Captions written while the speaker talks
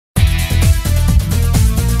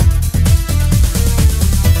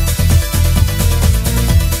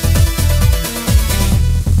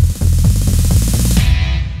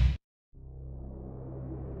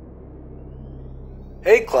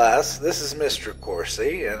class, this is Mr.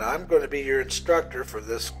 Coursey, and I'm going to be your instructor for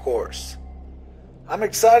this course. I'm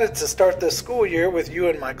excited to start this school year with you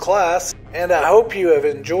in my class, and I hope you have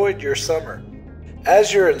enjoyed your summer.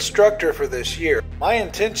 As your instructor for this year, my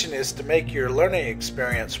intention is to make your learning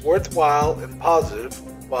experience worthwhile and positive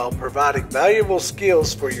while providing valuable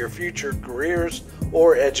skills for your future careers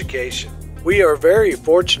or education. We are very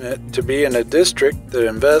fortunate to be in a district that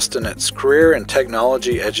invests in its career and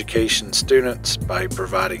technology education students by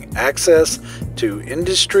providing access to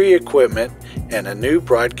industry equipment and a new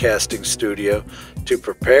broadcasting studio to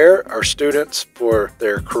prepare our students for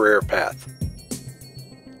their career path.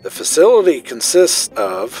 The facility consists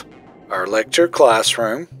of our lecture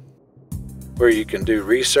classroom, where you can do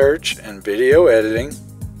research and video editing,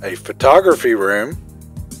 a photography room,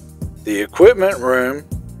 the equipment room,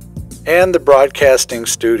 and the broadcasting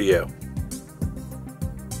studio.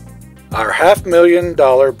 Our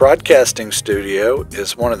 $500,000 broadcasting studio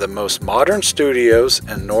is one of the most modern studios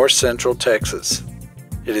in North Central Texas.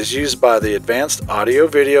 It is used by the advanced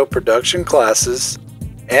audio-video production classes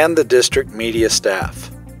and the district media staff.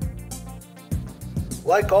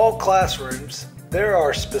 Like all classrooms, there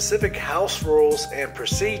are specific house rules and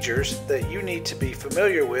procedures that you need to be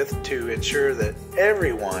familiar with to ensure that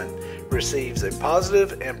everyone receives a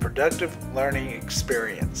positive and productive learning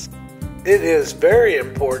experience. It is very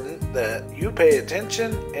important that you pay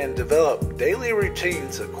attention and develop daily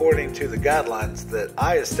routines according to the guidelines that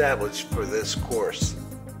I established for this course.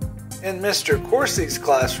 In Mr. Coursey's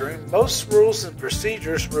classroom, most rules and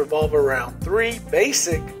procedures revolve around three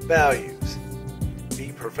basic values: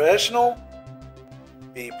 be professional,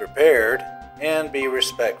 be prepared, and be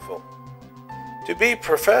respectful. To be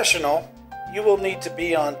professional, you will need to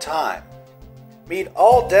be on time. Meet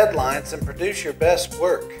all deadlines and produce your best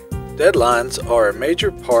work. Deadlines are a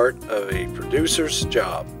major part of a producer's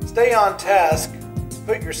job. Stay on task,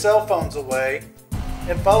 put your cell phones away,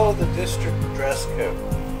 and follow the district dress code.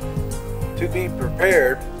 To be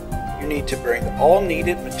prepared, you need to bring all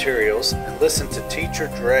needed materials and listen to teacher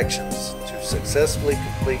directions to successfully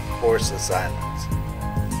complete course assignments.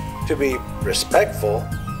 To be respectful,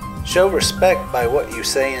 show respect by what you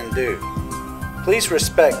say and do. Please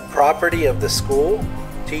respect property of the school,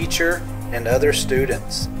 teacher, and other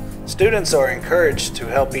students. Students are encouraged to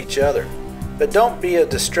help each other, but don't be a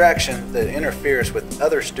distraction that interferes with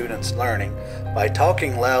other students' learning by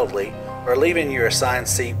talking loudly or leaving your assigned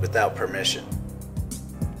seat without permission.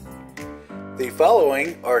 The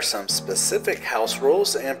following are some specific house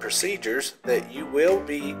rules and procedures that you will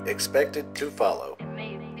be expected to follow.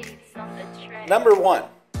 Number 1.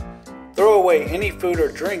 Throw away any food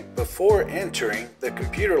or drink before entering the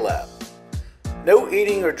computer lab. No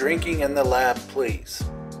eating or drinking in the lab, please.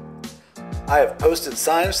 I have posted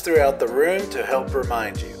signs throughout the room to help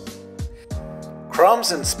remind you.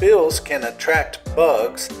 Crumbs and spills can attract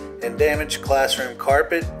bugs and damage classroom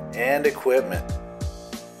carpet and equipment.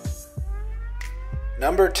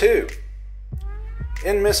 Number 2.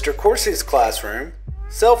 In Mr. Coursey's classroom,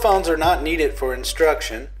 cell phones are not needed for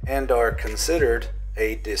instruction and are considered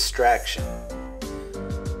a distraction.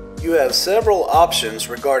 You have several options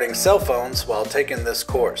regarding cell phones while taking this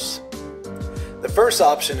course. The first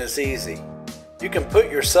option is easy. You can put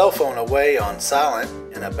your cell phone away on silent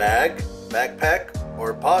in a bag, backpack,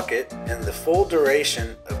 or pocket in the full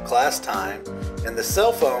duration of class time, and the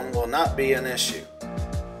cell phone will not be an issue.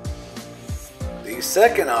 The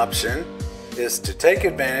second option is to take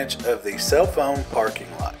advantage of the cell phone parking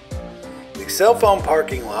lot. The cell phone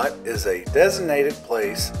parking lot is a designated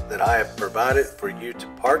place that I have provided for you to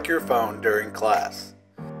park your phone during class.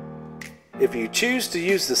 If you choose to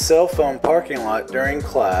use the cell phone parking lot during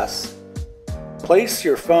class, place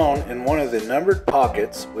your phone in one of the numbered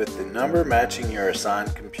pockets with the number matching your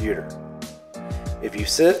assigned computer. If you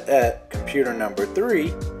sit at computer number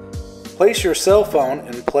 3, place your cell phone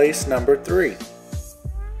in place number 3.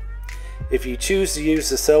 If you choose to use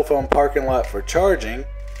the cell phone parking lot for charging,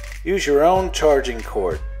 use your own charging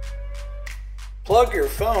cord. Plug your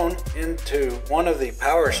phone into one of the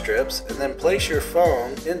power strips and then place your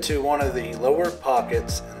phone into one of the lower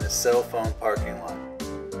pockets in the cell phone parking lot.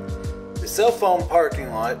 The cell phone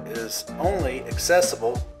parking lot is only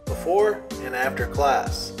accessible before and after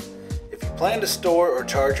class. If you plan to store or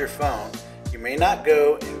charge your phone, you may not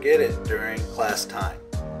go and get it during class time.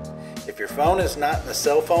 If your phone is not in the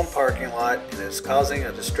cell phone parking lot and is causing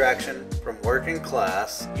a distraction from work in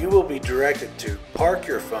class, you will be directed to park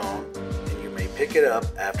your phone and you may pick it up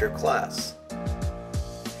after class.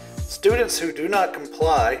 Students who do not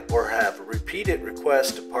comply or have repeated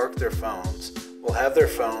requests to park their phones will have their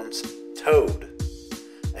phones towed.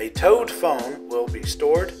 A towed phone will be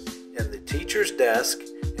stored in the teacher's desk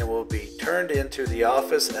and will be turned into the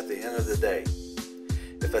office at the end of the day.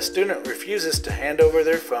 If a student refuses to hand over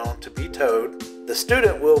their phone to be towed, the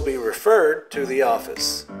student will be referred to the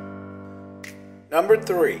office. Number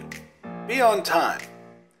 3, be on time.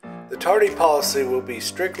 The tardy policy will be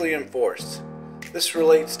strictly enforced. This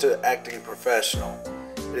relates to acting professional.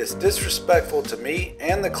 It is disrespectful to me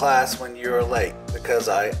and the class when you are late, because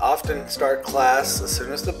I often start class as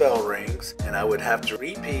soon as the bell rings and I would have to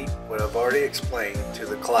repeat what I've already explained to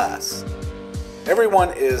the class.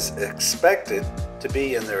 Everyone is expected to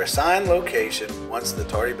be in their assigned location once the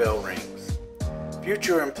tardy bell rings.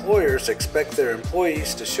 Future employers expect their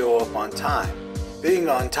employees to show up on time. Being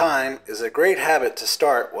on time is a great habit to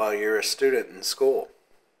start while you're a student in school.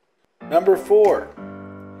 Number 4,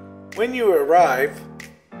 when you arrive,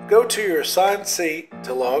 go to your assigned seat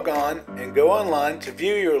to log on and go online to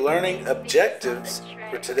view your learning objectives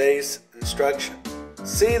for today's instruction.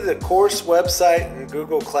 See the course website and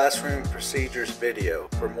Google Classroom Procedures video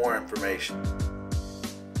for more information.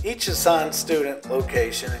 Each assigned student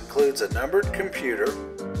location includes a numbered computer,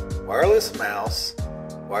 wireless mouse,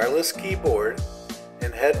 wireless keyboard,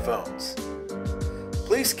 and headphones.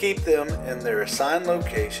 Please keep them in their assigned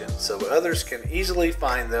location so others can easily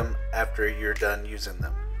find them after you're done using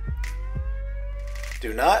them.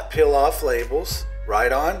 Do not peel off labels,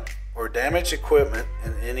 write on, or damage equipment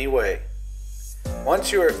in any way.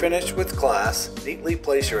 Once you are finished with class, neatly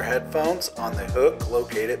place your headphones on the hook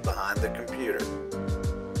located behind the computer.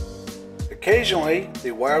 Occasionally, the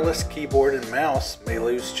wireless keyboard and mouse may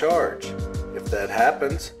lose charge. If that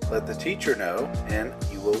happens, let the teacher know and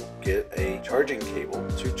you will get a charging cable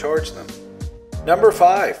to charge them. Number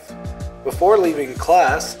 5, before leaving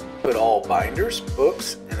class, put all binders,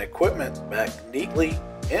 books, and equipment back neatly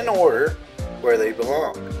in order where they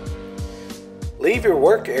belong. Leave your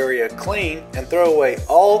work area clean and throw away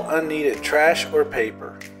all unneeded trash or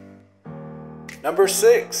paper. Number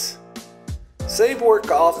 6, save work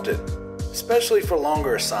often, especially for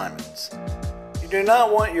longer assignments. You do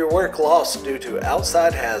not want your work lost due to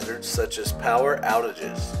outside hazards such as power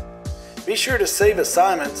outages. Be sure to save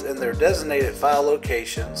assignments in their designated file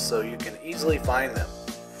locations so you can easily find them.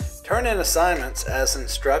 Turn in assignments as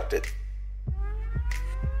instructed.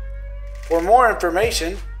 For more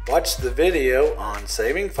information, watch the video on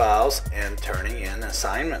saving files and turning in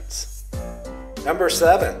assignments. Number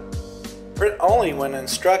 7, print only when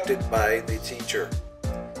instructed by the teacher.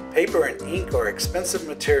 Paper and ink are expensive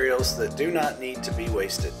materials that do not need to be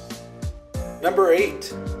wasted. Number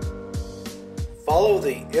 8, follow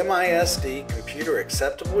the MISD Computer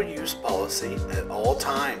Acceptable Use Policy at all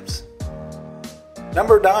times.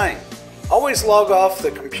 Number 9, always log off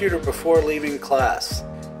the computer before leaving class.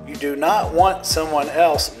 You do not want someone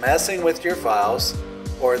else messing with your files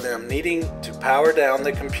or them needing to power down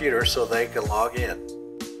the computer so they can log in.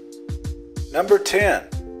 Number 10,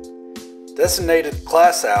 designated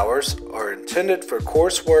class hours are intended for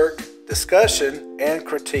coursework, discussion, and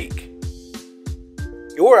critique.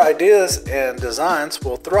 Your ideas and designs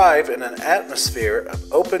will thrive in an atmosphere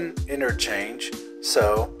of open interchange,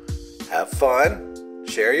 so have fun,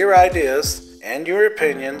 share your ideas and your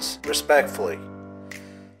opinions respectfully.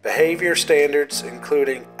 Behavior standards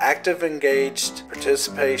including active engaged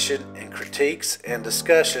participation in critiques and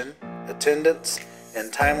discussion, attendance,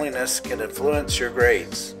 and timeliness can influence your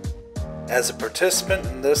grades. As a participant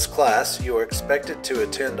in this class, you are expected to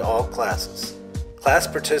attend all classes. Class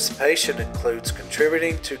participation includes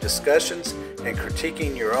contributing to discussions and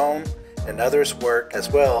critiquing your own and others' work,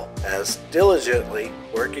 as well as diligently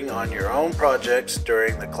working on your own projects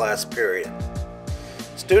during the class period.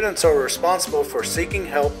 Students are responsible for seeking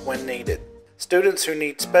help when needed. Students who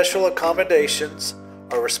need special accommodations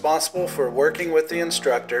are responsible for working with the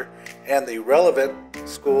instructor and the relevant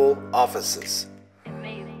school offices.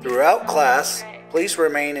 Throughout class, please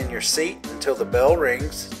remain in your seat until the bell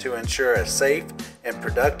rings to ensure a safe and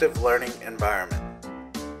productive learning environment.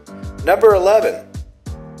 Number 11,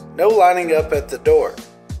 no lining up at the door.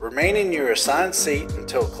 Remain in your assigned seat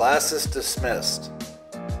until class is dismissed.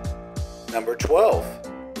 Number 12,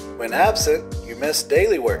 when absent, you miss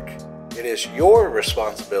daily work. It is your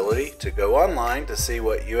responsibility to go online to see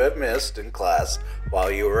what you have missed in class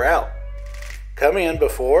while you are out. Come in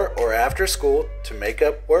before or after school to make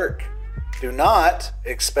up work. Do not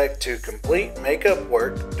expect to complete makeup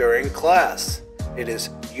work during class. It is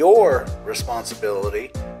your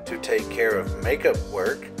responsibility to take care of makeup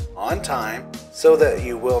work on time so that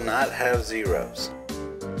you will not have zeros.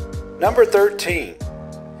 Number 13,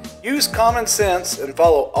 use common sense and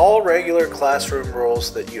follow all regular classroom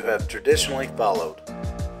rules that you have traditionally followed.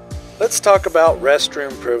 Let's talk about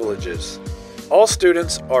restroom privileges. All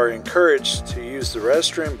students are encouraged to use the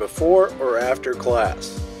restroom before or after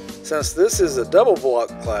class. Since this is a double block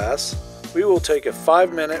class, we will take a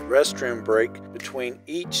 5-minute restroom break between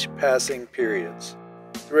each passing periods.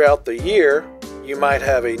 Throughout the year, you might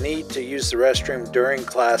have a need to use the restroom during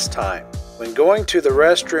class time. When going to the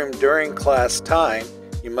restroom during class time,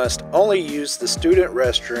 you must only use the student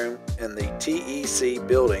restroom in the TEC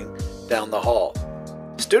building down the hall.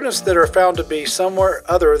 Students that are found to be somewhere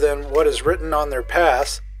other than what is written on their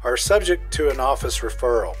pass are subject to an office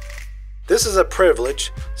referral. This is a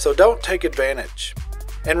privilege, so don't take advantage.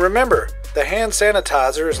 And remember, the hand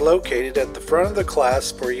sanitizer is located at the front of the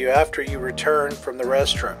class for you after you return from the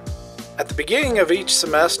restroom. At the beginning of each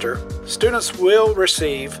semester, students will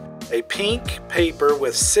receive a pink paper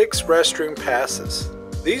with 6 restroom passes.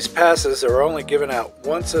 These passes are only given out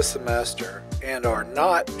once a semester and are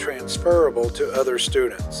not transferable to other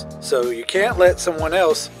students, so you can't let someone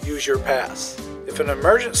else use your pass. If an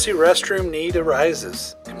emergency restroom need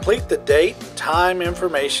arises, complete the date and time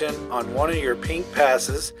information on one of your pink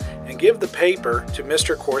passes and give the paper to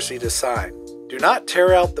Mr. Coursey to sign. Do not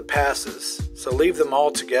tear out the passes, so leave them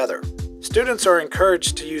all together. Students are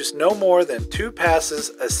encouraged to use no more than 2 passes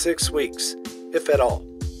a 6 weeks, if at all.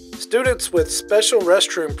 Students with special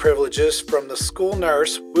restroom privileges from the school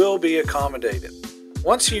nurse will be accommodated.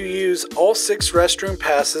 Once you use all 6 restroom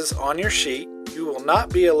passes on your sheet, you will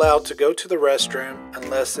not be allowed to go to the restroom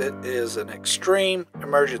unless it is an extreme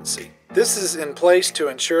emergency. This is in place to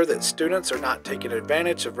ensure that students are not taking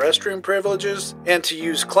advantage of restroom privileges and to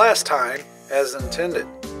use class time as intended.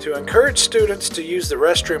 To encourage students to use the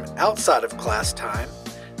restroom outside of class time,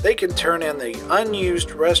 they can turn in the unused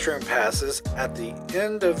restroom passes at the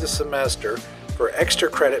end of the semester for extra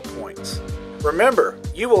credit points. Remember,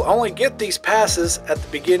 you will only get these passes at the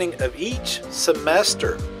beginning of each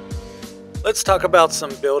semester. Let's talk about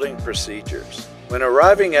some building procedures. When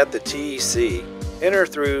arriving at the TEC, enter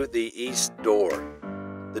through the east door.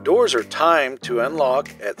 The doors are timed to unlock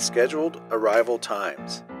at scheduled arrival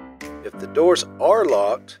times. If the doors are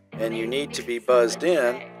locked and you need to be buzzed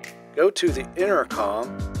in, go to the intercom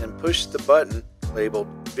and push the button labeled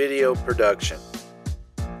Video Production.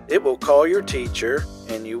 It will call your teacher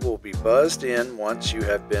and you will be buzzed in once you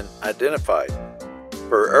have been identified.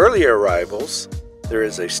 For early arrivals, there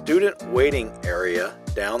is a student waiting area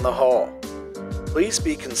down the hall. Please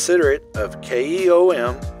be considerate of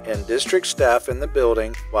KEOM and district staff in the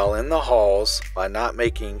building while in the halls by not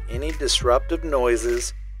making any disruptive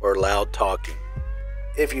noises or loud talking.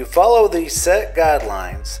 If you follow these set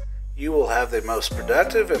guidelines, you will have the most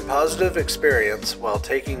productive and positive experience while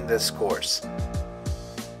taking this course.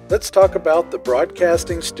 Let's talk about the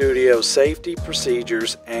broadcasting studio safety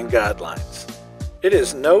procedures and guidelines. It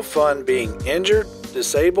is no fun being injured,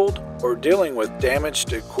 disabled, or dealing with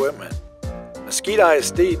damaged equipment. Mesquite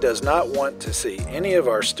ISD does not want to see any of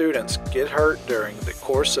our students get hurt during the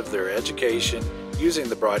course of their education using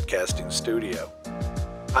the broadcasting studio.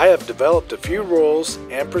 I have developed a few rules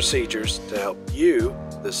and procedures to help you,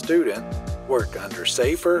 the student, work under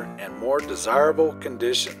safer and more desirable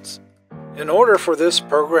conditions. In order for this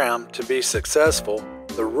program to be successful,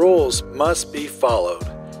 the rules must be followed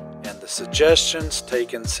and the suggestions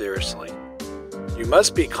taken seriously. You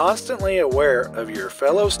must be constantly aware of your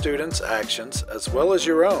fellow students' actions as well as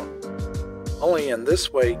your own. Only in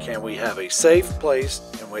this way can we have a safe place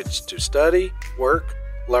in which to study, work,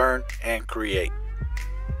 learn, and create.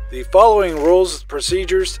 The following rules,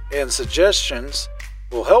 procedures, and suggestions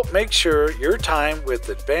will help make sure your time with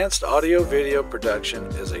advanced audio-video production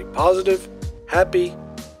is a positive, happy,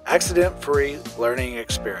 accident-free learning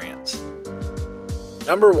experience.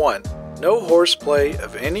 Number 1. No horseplay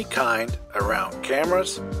of any kind around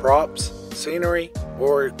cameras, props, scenery,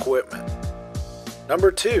 or equipment.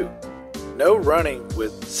 Number 2. No running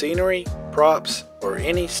with scenery, props, or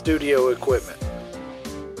any studio equipment.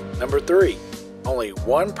 Number 3. Only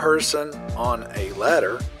one person on a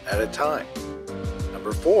ladder at a time.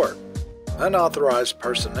 Number 4. Unauthorized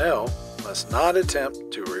personnel must not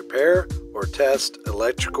attempt to repair or test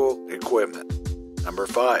electrical equipment. Number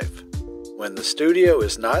 5. When the studio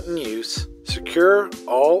is not in use, secure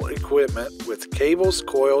all equipment with cables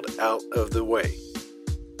coiled out of the way.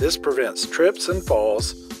 This prevents trips and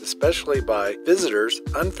falls, especially by visitors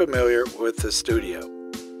unfamiliar with the studio.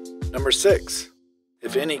 Number 6.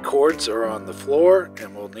 If any cords are on the floor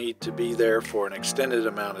and will need to be there for an extended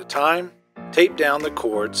amount of time, tape down the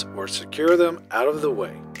cords or secure them out of the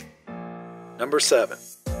way. Number 7.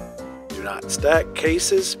 Do not stack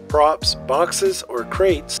cases, props, boxes, or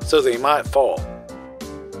crates so they might fall.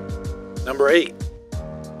 Number 8.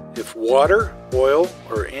 If water, oil,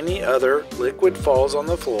 or any other liquid falls on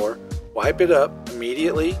the floor, Wipe it up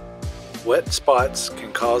immediately. Wet spots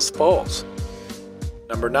can cause falls.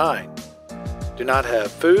 Number 9. Do not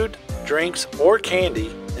have food, drinks, or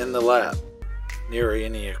candy in the lab, near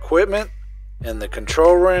any equipment, in the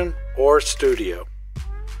control room or studio.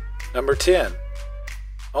 Number 10.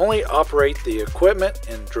 Only operate the equipment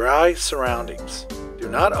in dry surroundings. Do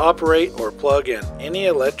not operate or plug in any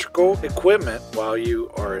electrical equipment while you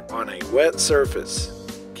are on a wet surface.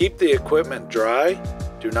 Keep the equipment dry.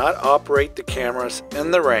 Do not operate the cameras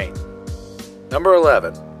in the rain. Number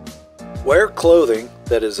 11. Wear clothing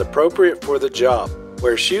that is appropriate for the job.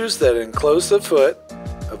 Wear shoes that enclose the foot.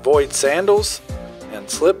 Avoid sandals and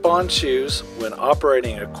slip-on shoes when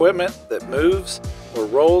operating equipment that moves or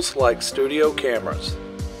rolls like studio cameras.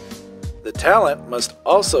 The talent must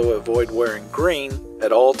also avoid wearing green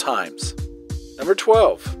at all times. Number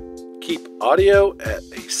 12. Keep audio at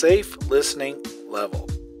a safe listening level.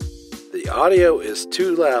 The audio is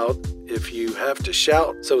too loud if you have to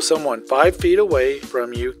shout so someone 5 feet away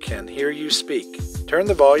from you can hear you speak. Turn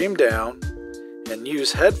the volume down and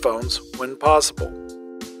use headphones when possible.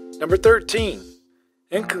 Number 13.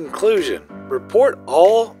 In conclusion, report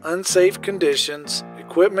all unsafe conditions,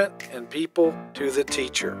 equipment, and people to the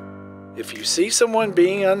teacher. If you see someone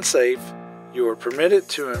being unsafe, you are permitted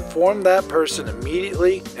to inform that person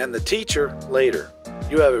immediately and the teacher later.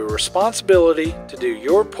 You have a responsibility to do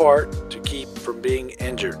your part to keep from being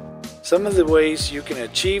injured. Some of the ways you can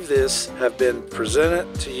achieve this have been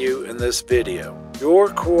presented to you in this video. Your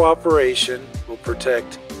cooperation will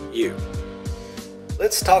protect you.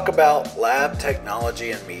 Let's talk about lab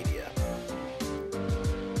technology and media.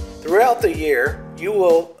 Throughout the year, you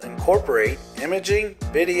will incorporate imaging,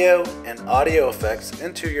 video, and audio effects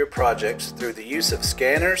into your projects through the use of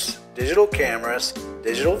scanners, digital cameras,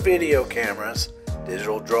 digital video cameras,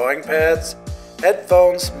 digital drawing pads,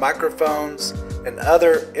 headphones, microphones, and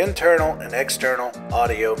other internal and external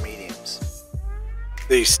audio mediums.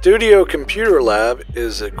 The Studio Computer Lab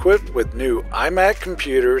is equipped with new iMac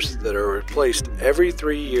computers that are replaced every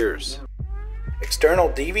 3 years. External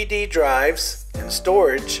DVD drives and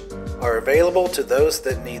storage are available to those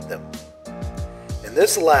that need them. In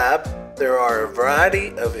this lab, there are a variety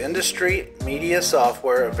of industry media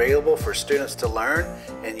software available for students to learn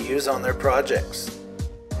and use on their projects.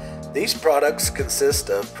 These products consist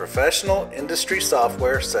of professional industry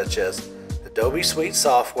software such as Adobe Suite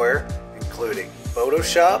software, including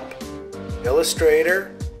Photoshop,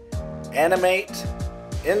 Illustrator, Animate,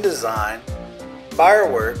 InDesign,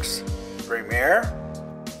 Fireworks, Premiere,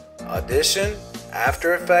 Audition,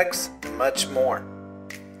 After Effects, and much more.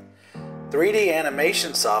 3D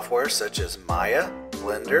animation software such as Maya,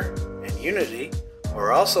 Blender, and Unity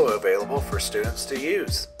are also available for students to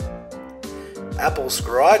use. Apple's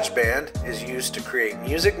GarageBand is used to create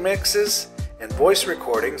music mixes and voice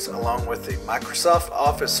recordings, along with the Microsoft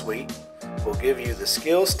Office suite will give you the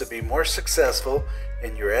skills to be more successful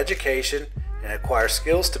in your education and acquire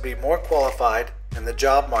skills to be more qualified in the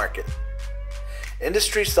job market.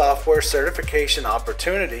 Industry software certification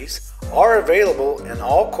opportunities are available in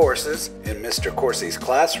all courses in Mr. Coursey's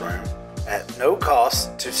classroom at no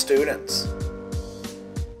cost to students.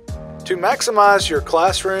 To maximize your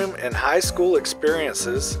classroom and high school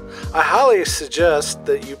experiences, I highly suggest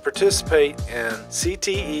that you participate in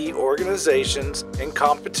CTE organizations and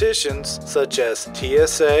competitions such as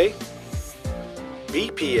TSA,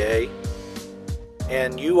 BPA,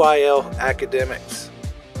 and UIL Academics.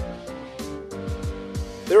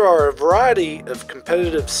 There are a variety of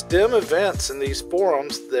competitive STEM events in these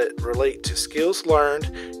forums that relate to skills learned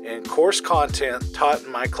and course content taught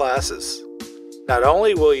in my classes. Not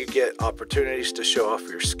only will you get opportunities to show off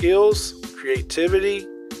your skills, creativity,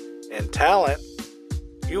 and talent,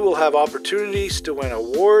 you will have opportunities to win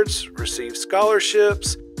awards, receive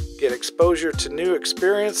scholarships, get exposure to new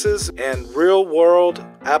experiences and real-world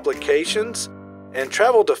applications, and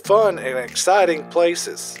travel to fun and exciting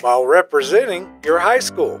places while representing your high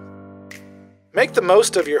school. Make the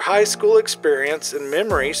most of your high school experience and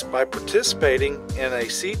memories by participating in a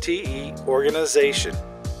CTE organization.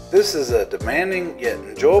 This is a demanding yet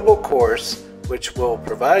enjoyable course which will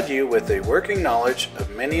provide you with a working knowledge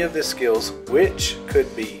of many of the skills which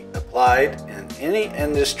could be applied in any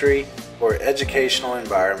industry or educational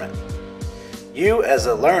environment. You as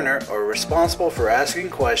a learner are responsible for asking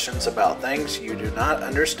questions about things you do not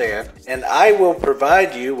understand, and I will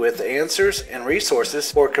provide you with answers and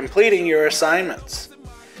resources for completing your assignments.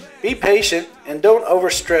 Be patient and don't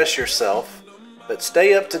overstress yourself, but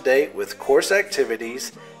stay up to date with course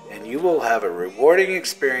activities and you will have a rewarding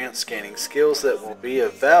experience gaining skills that will be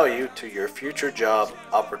of value to your future job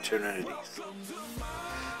opportunities.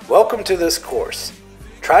 Welcome to this course.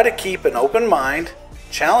 Try to keep an open mind,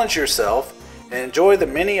 challenge yourself, and enjoy the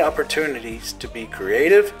many opportunities to be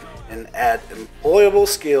creative and add employable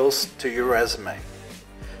skills to your resume.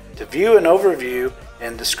 To view an overview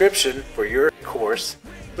and description for your course,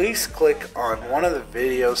 please click on one of the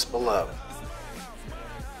videos below.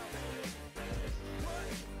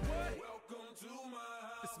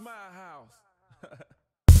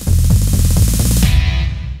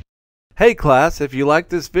 Hey class, if you like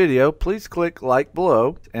this video, please click like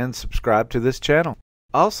below and subscribe to this channel.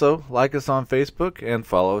 Also, like us on Facebook and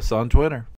follow us on Twitter.